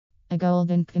A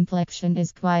golden complexion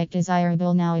is quite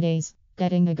desirable nowadays.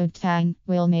 Getting a good tan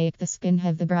will make the skin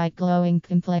have the bright glowing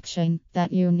complexion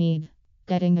that you need.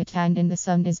 Getting a tan in the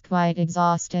sun is quite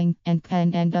exhausting and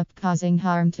can end up causing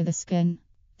harm to the skin.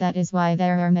 That is why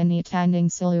there are many tanning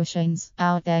solutions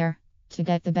out there. To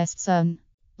get the best sun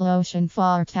lotion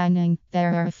for tanning,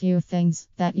 there are a few things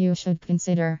that you should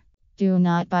consider. Do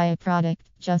not buy a product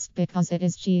just because it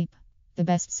is cheap. The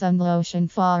best sun lotion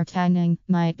for tanning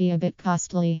might be a bit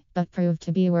costly, but prove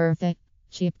to be worth it.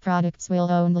 Cheap products will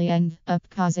only end up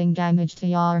causing damage to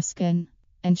your skin.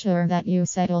 Ensure that you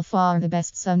settle for the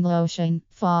best sun lotion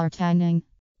for tanning.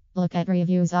 Look at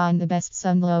reviews on the best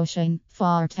sun lotion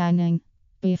for tanning.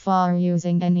 Before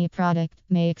using any product,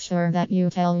 make sure that you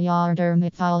tell your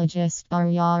dermatologist or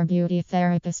your beauty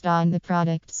therapist on the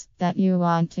products that you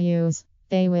want to use.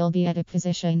 They will be at a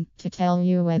position to tell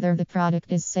you whether the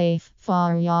product is safe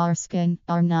for your skin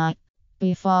or not.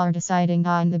 Before deciding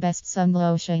on the best sun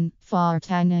lotion for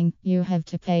tanning, you have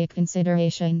to pay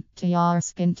consideration to your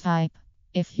skin type.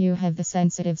 If you have the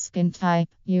sensitive skin type,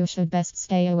 you should best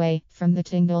stay away from the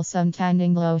tingle sun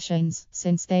tanning lotions,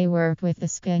 since they work with the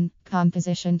skin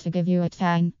composition to give you a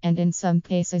tan, and in some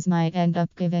cases might end up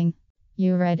giving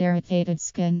you red irritated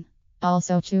skin.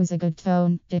 Also choose a good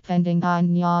tone, depending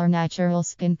on your natural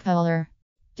skin color.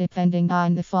 Depending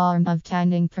on the form of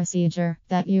tanning procedure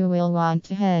that you will want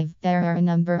to have, there are a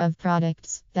number of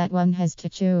products that one has to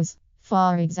choose.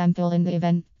 For example, in the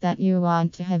event that you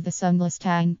want to have the sunless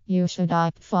tan, you should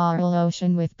opt for a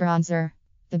lotion with bronzer.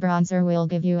 The bronzer will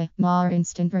give you a more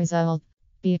instant result.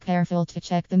 Be careful to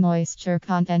check the moisture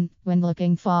content when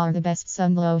looking for the best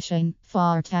sun lotion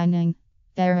for tanning.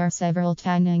 There are several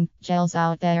tanning gels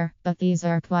out there, but these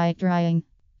are quite drying.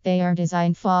 They are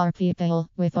designed for people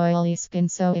with oily skin,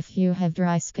 so if you have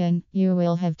dry skin, you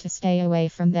will have to stay away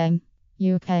from them.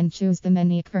 You can choose the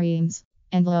many creams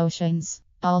and lotions.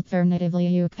 Alternatively,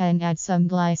 you can add some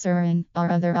glycerin or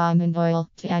other almond oil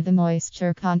to add the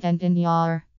moisture content in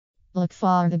your. Look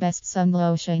for the best sun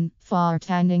lotion for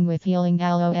tanning with healing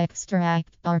aloe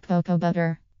extract or cocoa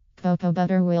butter. Cocoa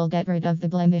butter will get rid of the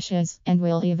blemishes and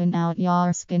will even out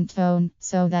your skin tone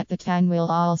so that the tan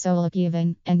will also look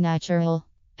even and natural.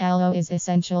 Aloe is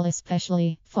essential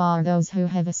especially for those who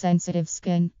have a sensitive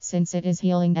skin, since it is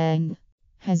healing and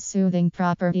has soothing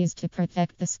properties to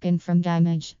protect the skin from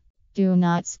damage. Do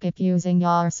not skip using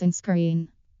your sunscreen.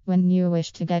 When you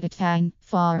wish to get a tan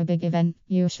for a big event,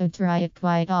 you should try it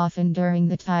quite often during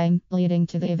the time leading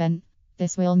to the event.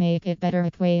 This will make it better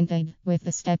acquainted with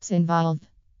the steps involved.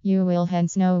 You will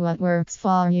hence know what works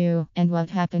for you and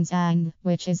what happens and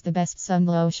which is the best sun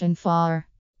lotion for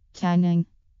tanning.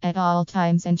 At all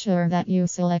times ensure that you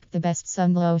select the best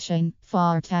sun lotion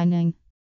for tanning.